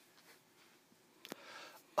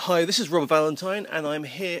Hi, this is Robert Valentine, and I'm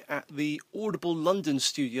here at the Audible London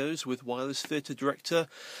studios with Wireless Theatre director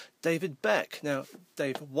David Beck. Now,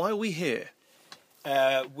 Dave, why are we here?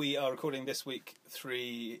 We are recording this week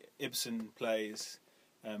 3 Ibsen plays.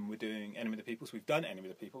 We're doing Enemy of the People. So we've done Enemy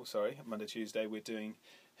of the People, Monday, Tuesday. We're doing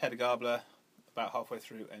Hedda Gabler about halfway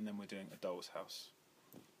through, and then we're doing A Doll's House.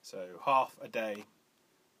 So a day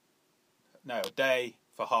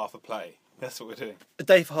for half a play. That's what we're doing. A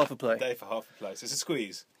day for half a play. A day for half a play. So it's a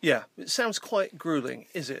squeeze. Yeah, it sounds quite gruelling,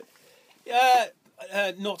 is it? Yeah,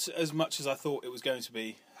 not as much as I thought it was going to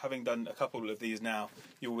be. Having done a couple of these now,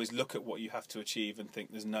 you always look at what you have to achieve and think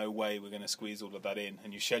there's no way we're going to squeeze all of that in.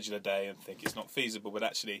 And you schedule a day and think it's not feasible. But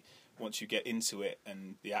actually, once you get into it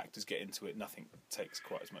and the actors get into it, nothing takes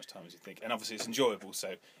quite as much time as you think. And obviously it's enjoyable,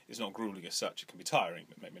 so it's not gruelling as such. It can be tiring,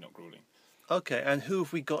 but maybe not gruelling. Okay, and who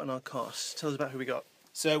have we got in our cast? Tell us about who we got.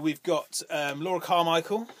 So we've got Laura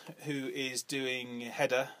Carmichael, who is doing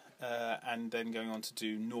Hedda and then going on to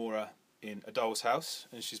do Nora in A Doll's House.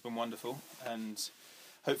 And she's been wonderful and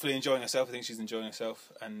hopefully enjoying herself. I think she's enjoying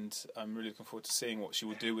herself, and I'm really looking forward to seeing what she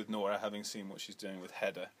will do with Nora, having seen what she's doing with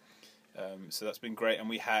Hedda. So that's been great. And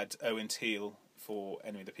we had Owen Teale for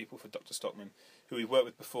Enemy of the People, for Dr. Stockman, who we've worked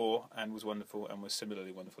with before and was wonderful and was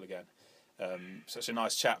similarly wonderful again. Such a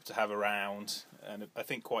nice chap to have around, and I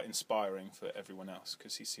think quite inspiring for everyone else,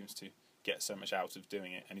 because he seems to get so much out of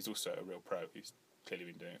doing it, and he's also a real pro who's clearly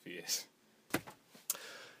been doing it for years.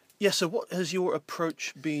 Yeah, so what has your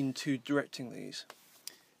approach been to directing these?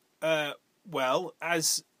 Well,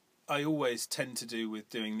 as I always tend to do with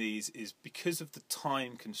doing these, is because of the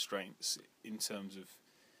time constraints in terms of,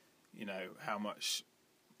 how much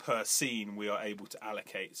per scene we are able to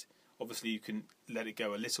allocate. Obviously, you can let it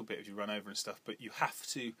go a little bit if you run over and stuff, but you have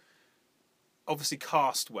to obviously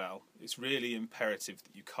cast well. It's really imperative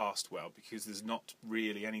that you cast well, because there's not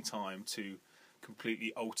really any time to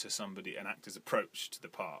completely alter an actor's approach to the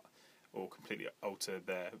part, or completely alter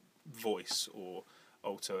their voice, or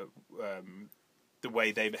alter the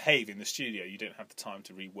way they behave in the studio. You don't have the time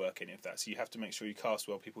to rework any of that. So you have to make sure you cast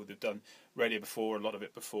well people that have done radio before, a lot of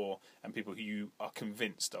it before, and people who you are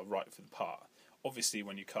convinced are right for the part. Obviously,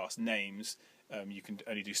 when you cast names, you can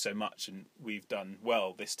only do so much, and we've done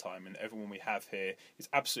well this time, and everyone we have here is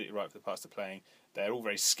absolutely right for the parts they're playing. They're all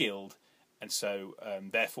very skilled, and so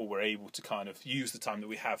therefore we're able to kind of use the time that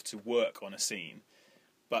we have to work on a scene.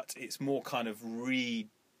 But it's more kind of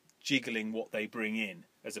rejiggling what they bring in,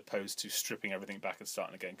 as opposed to stripping everything back and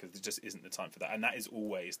starting again, because there just isn't the time for that, and that is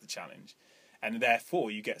always the challenge. And therefore,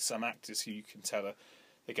 you get some actors who you can tell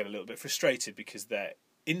they get a little bit frustrated, because they're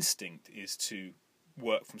instinct is to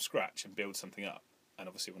work from scratch and build something up, and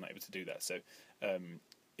obviously we're not able to do that. So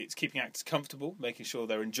it's keeping actors comfortable, making sure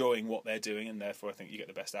they're enjoying what they're doing, and therefore I think you get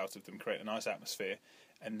the best out of them, create a nice atmosphere,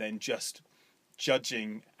 and then just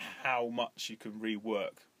judging how much you can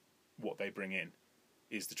rework what they bring in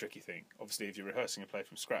is the tricky thing. Obviously, if you're rehearsing a play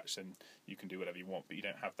from scratch, then you can do whatever you want, but you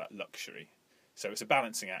don't have that luxury. So it's a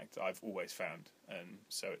balancing act, I've always found, and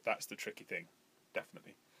so that's the tricky thing,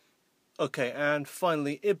 definitely. Okay, and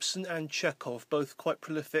finally, Ibsen and Chekhov, both quite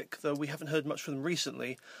prolific, though we haven't heard much from them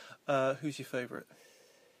recently. Who's your favourite?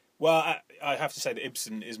 Well, I have to say that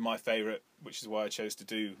Ibsen is my favourite, which is why I chose to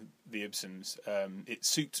do the Ibsens. It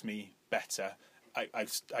suits me better. I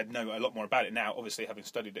know a lot more about it now, obviously having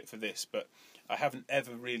studied it for this, but I haven't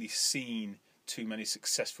ever really seen too many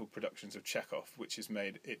successful productions of Chekhov, which has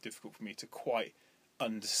made it difficult for me to quite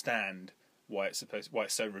understand why it's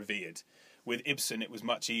so revered. With Ibsen, it was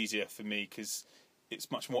much easier for me because it's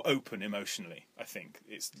much more open emotionally, I think.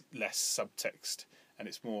 It's less subtext, and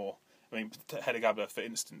it's more... I mean, Hedda Gabler, for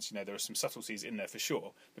instance, there are some subtleties in there for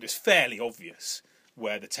sure, but it's fairly obvious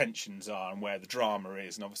where the tensions are and where the drama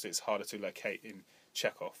is, and obviously it's harder to locate in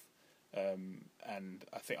Chekhov. And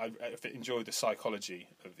I think I enjoyed the psychology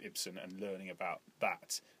of Ibsen and learning about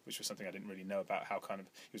that, which was something I didn't really know about, how kind of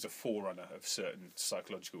he was a forerunner of certain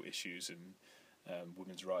psychological issues and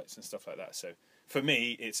women's rights and stuff like that. So for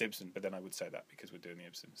me, it's Ibsen, but then I would say that because we're doing the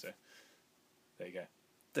Ibsen. So there you go.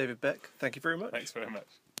 David Beck, thank you very much. Thanks very much.